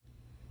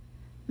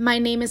My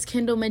name is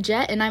Kendall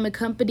Majette, and I'm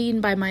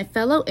accompanied by my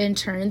fellow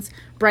interns,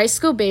 Bryce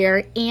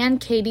Gobert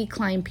and Katie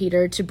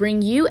Kleinpeter, to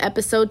bring you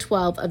episode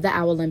 12 of the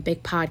Our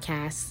Olympic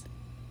podcast.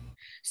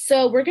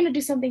 So we're going to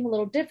do something a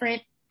little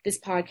different this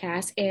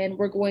podcast, and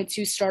we're going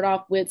to start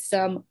off with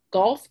some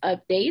golf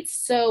updates.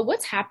 So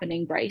what's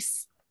happening,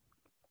 Bryce?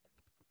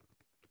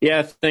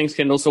 Yeah, thanks,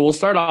 Kendall. So we'll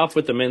start off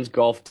with the men's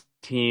golf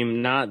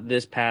team, not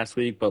this past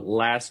week, but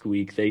last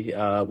week. They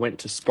went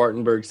to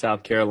Spartanburg,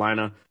 South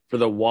Carolina for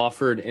the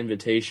Wofford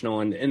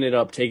Invitational and ended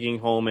up taking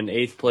home an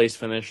 8th place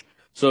finish.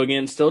 So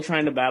again, still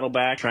trying to battle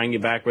back, try and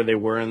get back where they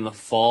were in the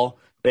fall.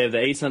 They have the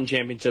ASUN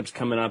Championships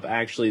coming up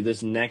actually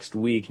this next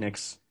week.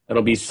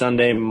 It'll be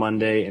Sunday,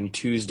 Monday, and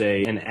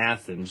Tuesday in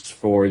Athens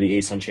for the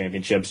ASUN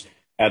Championships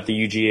at the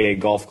UGA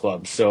Golf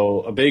Club. So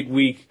a big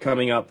week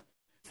coming up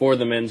for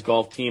the men's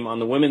golf team. On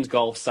the women's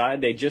golf side,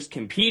 they just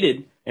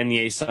competed in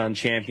the ASUN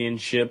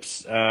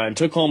Championships and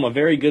took home a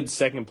very good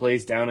second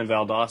place down in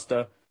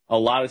Valdosta. A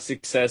lot of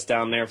success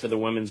down there for the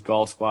women's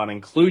golf squad,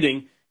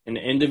 including an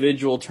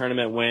individual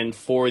tournament win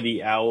for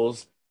the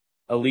Owls.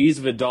 Elise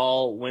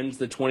Vidal wins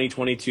the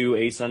 2022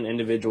 ASUN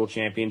Individual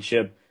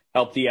Championship,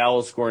 helped the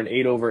Owls score an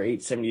 8 over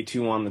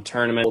 872 on the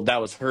tournament. That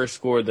was her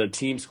score. The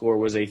team score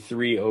was a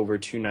 3 over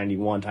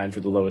 291, tied for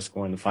the lowest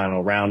score in the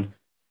final round.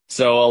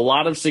 So a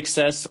lot of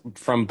success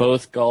from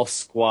both golf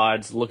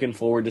squads. Looking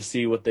forward to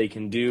see what they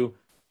can do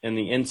in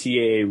the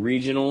NCAA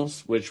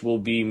regionals, which will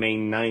be May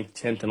 9th,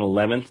 10th, and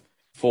 11th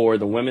for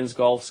the women's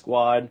golf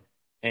squad.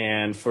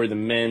 And for the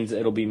men's,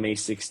 it'll be May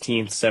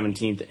 16th,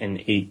 17th, and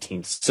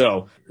 18th.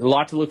 So a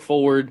lot to look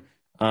forward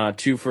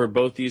to for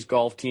both these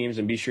golf teams,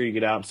 and be sure you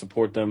get out and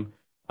support them.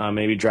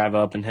 Maybe drive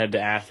up and head to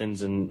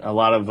Athens, and a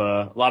lot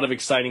of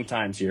exciting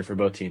times here for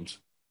both teams.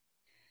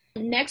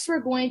 Next,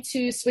 we're going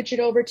to switch it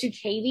over to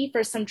Katie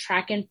for some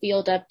track and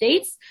field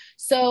updates.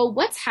 So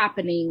what's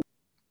happening?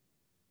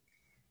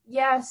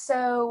 Yeah,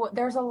 so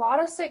there's a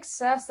lot of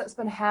success that's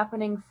been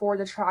happening for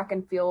the track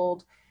and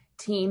field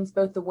teams,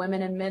 both the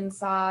women and men's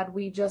side.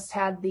 We just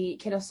had the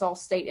Kennesaw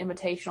State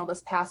Invitational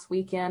this past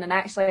weekend, and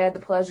actually I had the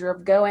pleasure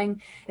of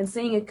going and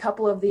seeing a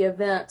couple of the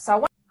events.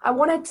 I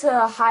wanted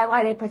to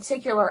highlight a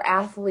particular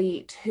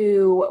athlete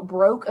who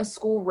broke a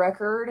school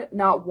record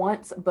not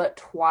once but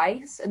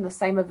twice in the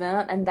same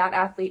event, and that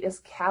athlete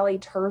is Callie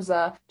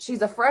Terza.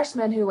 She's a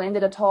freshman who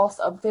landed a toss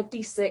of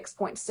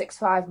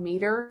 56.65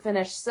 meters,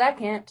 finished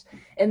second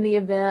in the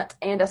event,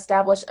 and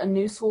established a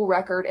new school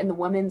record in the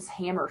women's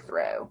hammer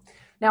throw.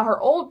 Now, her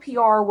old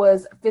PR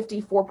was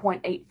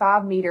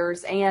 54.85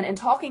 meters, and in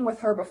talking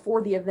with her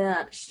before the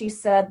event, she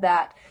said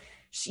that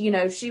she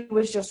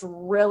was just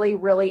really,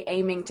 really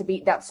aiming to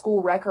beat that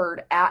school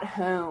record at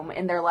home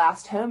in their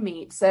last home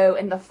meet. So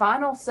in the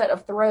final set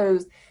of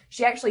throws,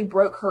 she actually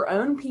broke her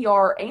own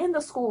PR and the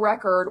school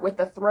record with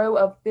a throw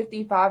of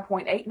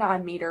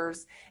 55.89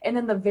 meters. And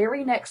then the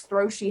very next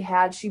throw she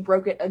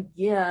broke it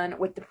again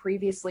with the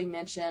previously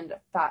mentioned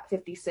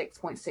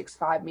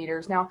 56.65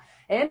 meters. Now,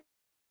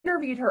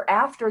 interviewed her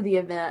after the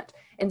event,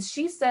 and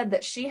she said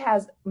that she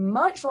has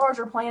much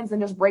larger plans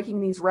than just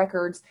breaking these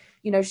records.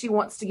 She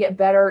wants to get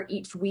better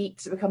each week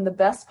to become the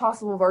best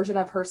possible version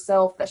of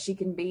herself that she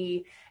can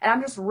be. And I'm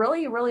just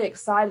really, really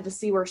excited to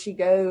see where she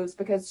goes,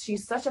 because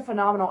she's such a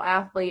phenomenal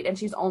athlete and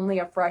she's only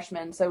a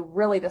freshman. So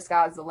really the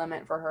sky's the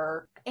limit for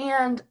her.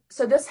 And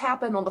so this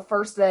happened on the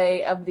first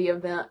day of the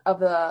event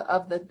of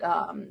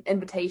the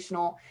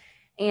invitational.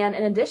 And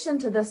in addition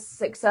to this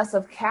success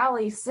of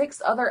Callie,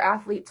 6 other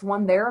athletes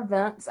won their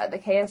events at the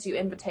KSU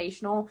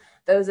Invitational.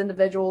 Those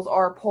individuals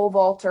are pole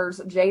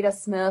vaulters Jada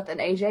Smith and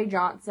AJ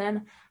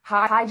Johnson,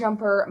 high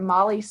jumper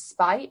Molly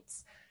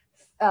Spites,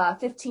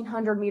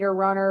 1,500-meter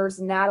runners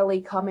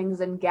Natalie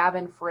Cummings and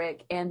Gavin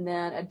Frick, and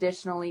then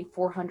additionally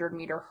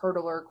 400-meter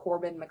hurdler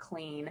Corbin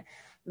McLean.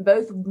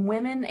 Both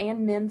women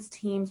and men's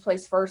teams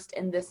placed first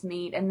in this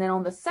meet. And then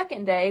on the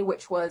second day,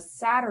 which was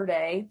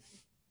Saturday,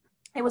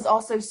 it was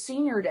also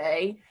senior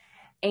day,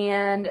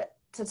 and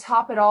to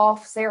top it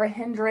off, Sarah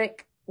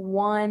Hendrick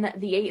won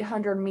the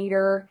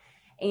 800-meter,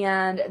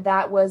 and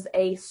that was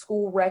a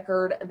school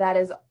record that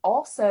is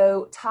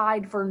also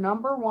tied for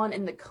number 1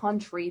 in the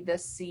country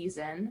this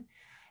season.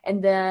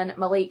 And then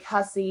Malik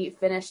Hussey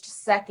finished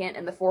second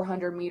in the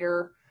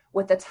 400-meter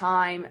with a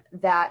time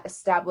that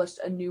established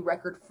a new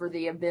record for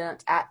the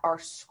event at our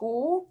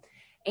school.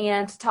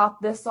 And to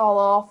top this all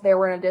off, there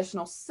were an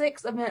additional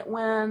 6 event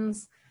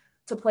wins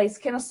to place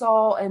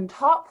Kennesaw in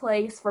top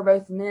place for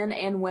both men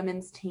and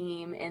women's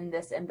team in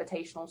this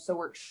invitational. So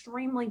we're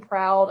extremely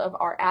proud of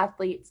our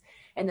athletes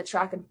and the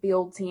track and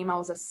field team. I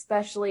was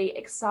especially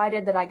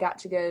excited that I got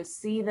to go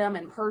see them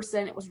in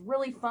person. It was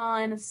really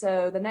fun.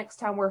 So the next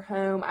time we're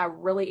home, I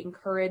really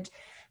encourage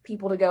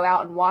people to go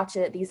out and watch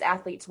it. These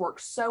athletes work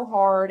so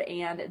hard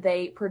and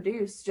they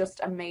produce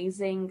just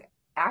amazing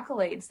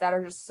accolades that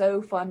are just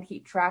so fun to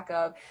keep track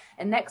of.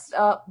 And next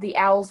up, the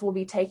Owls will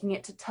be taking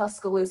it to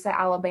Tuscaloosa,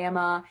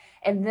 Alabama,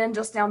 and then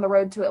just down the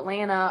road to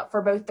Atlanta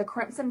for both the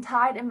Crimson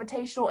Tide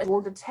Invitational and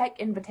Georgia Tech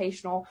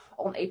Invitational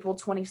on April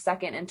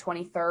 22nd and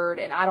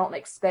 23rd. And I don't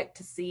expect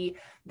to see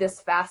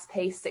this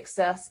fast-paced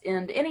success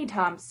end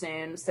anytime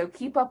soon. So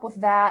keep up with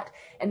that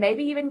and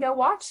maybe even go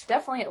watch.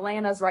 Definitely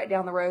Atlanta's right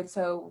down the road.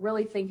 So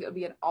really think it would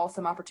be an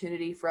awesome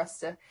opportunity for us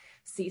to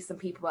see some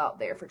people out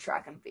there for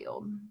track and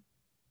field.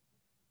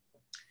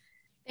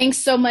 Thanks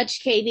so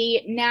much,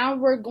 Katie. Now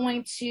we're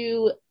going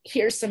to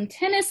hear some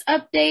tennis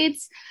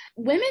updates.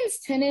 Women's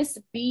tennis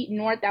beat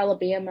North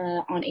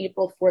Alabama on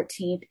April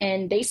 14th,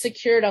 and they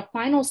secured a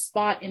final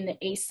spot in the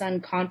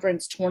ASUN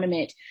Conference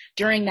tournament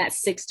during that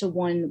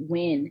 6-1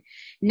 win.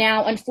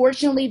 Now,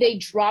 unfortunately, they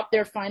dropped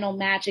their final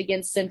match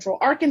against Central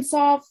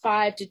Arkansas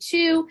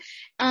 5-2,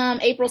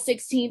 April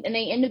 16th, and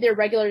they ended their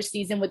regular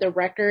season with a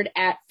record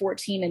at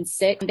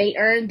 14-6. They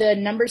earned the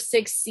number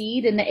 6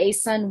 seed in the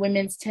ASUN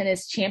Women's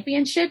Tennis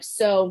Championship,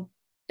 so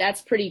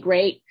that's pretty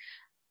great.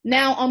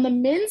 Now, on the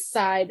men's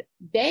side,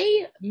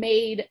 they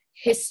made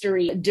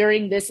history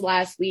during this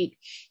last week.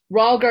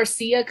 Raul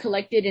Garcia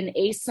collected an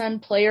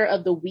ASUN Player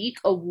of the Week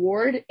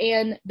award,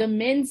 and the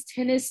men's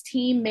tennis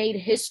team made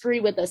history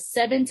with a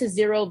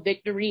 7-0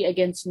 victory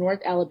against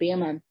North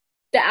Alabama.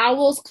 The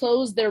Owls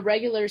closed their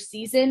regular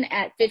season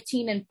at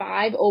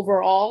 15-5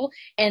 overall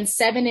and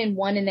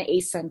 7-1 in the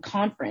ASUN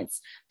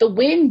Conference. The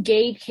win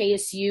gave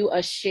KSU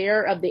a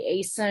share of the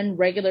ASUN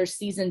regular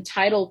season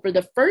title for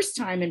the first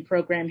time in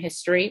program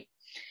history.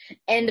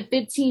 And the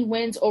 15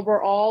 wins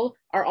overall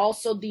are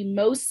also the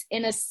most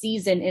in a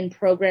season in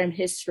program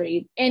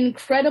history.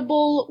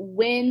 Incredible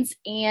wins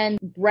and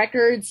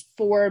records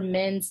for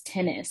men's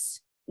tennis.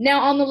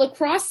 Now, on the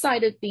lacrosse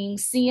side of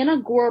things, Sienna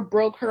Gore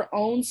broke her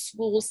own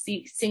school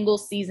single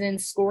season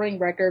scoring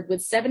record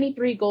with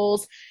 73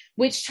 goals,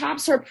 which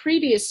tops her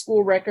previous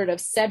school record of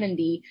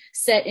 70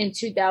 set in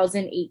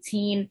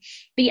 2018.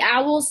 The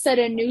Owls set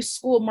a new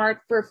school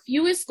mark for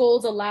fewest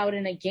goals allowed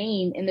in a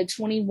game in the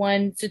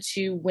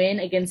 21-2 win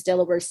against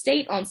Delaware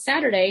State on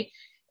Saturday.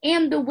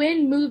 And the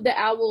win moved the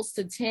Owls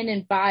to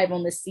 10-5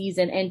 on the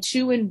season and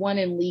 2-1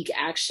 in league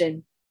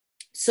action.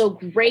 So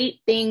great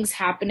things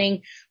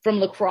happening from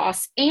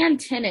lacrosse and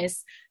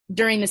tennis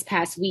during this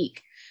past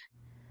week.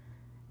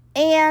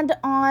 And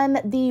on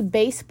the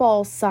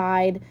baseball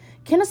side,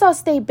 Kennesaw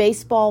State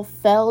baseball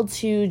fell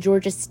to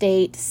Georgia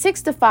State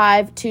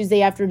 6-5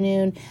 Tuesday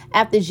afternoon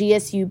at the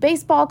GSU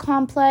baseball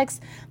complex.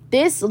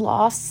 This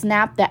loss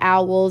snapped the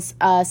Owls'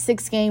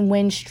 6-game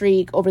win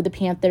streak over the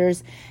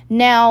Panthers.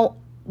 Now,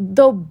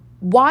 the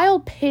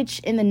wild pitch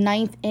in the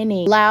 9th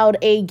inning allowed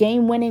a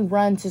game-winning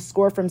run to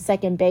score from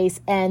second base,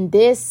 and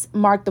this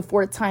marked the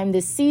 4th time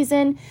this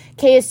season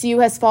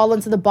KSU has fallen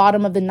to the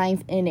bottom of the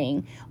 9th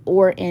inning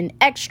or in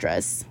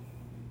extras.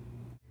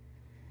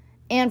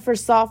 And for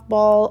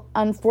softball,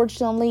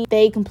 unfortunately,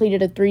 they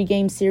completed a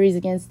 3-game series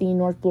against the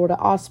North Florida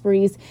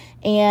Ospreys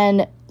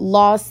and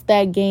lost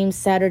that game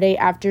Saturday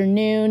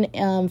afternoon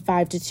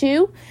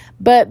 5-2.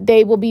 But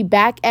they will be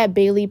back at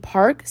Bailey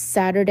Park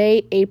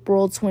Saturday,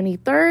 April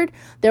 23rd.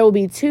 There will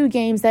be 2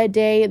 games that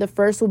day. The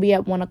first will be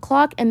at 1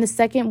 o'clock and the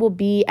second will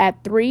be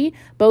at 3,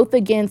 both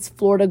against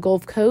Florida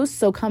Gulf Coast.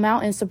 So come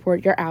out and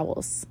support your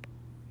Owls.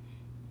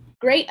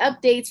 Great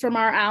updates from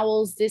our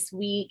Owls this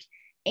week.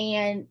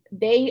 And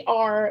they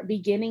are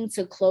beginning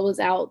to close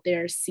out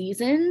their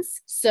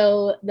seasons.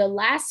 So the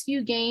last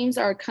few games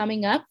are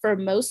coming up for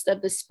most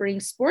of the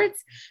spring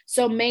sports.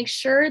 So make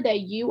sure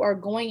that you are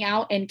going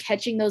out and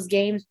catching those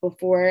games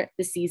before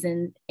the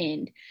season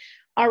end.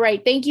 All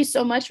right. Thank you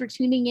so much for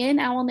tuning in,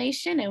 Owl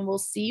Nation, and we'll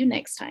see you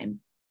next time.